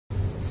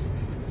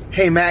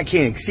Hey, Matt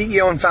Koenig,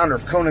 CEO and founder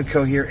of Kona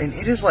Co. here, and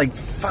it is like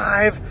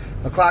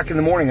 5 o'clock in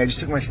the morning. I just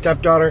took my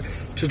stepdaughter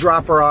to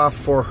drop her off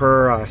for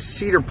her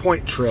Cedar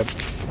Point trip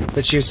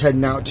that she was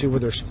heading out to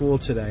with her school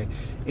today.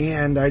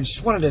 And I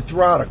just wanted to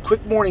throw out a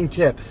quick morning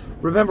tip.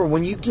 Remember,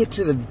 when you get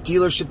to the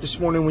dealership this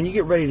morning, when you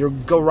get ready to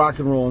go rock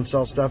and roll and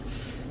sell stuff,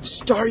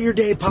 start your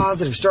day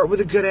positive. Start with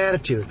a good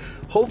attitude.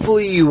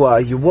 Hopefully you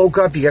woke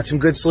up, you got some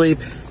good sleep,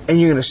 and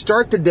you're going to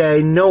start the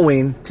day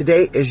knowing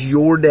today is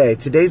your day.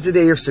 Today's the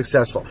day you're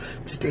successful.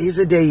 Today's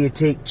the day you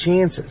take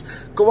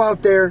chances. Go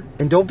out there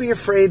and don't be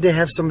afraid to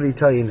have somebody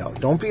tell you no.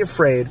 Don't be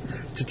afraid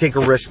to take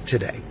a risk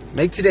today.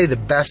 Make today the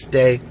best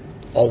day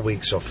all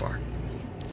week so far.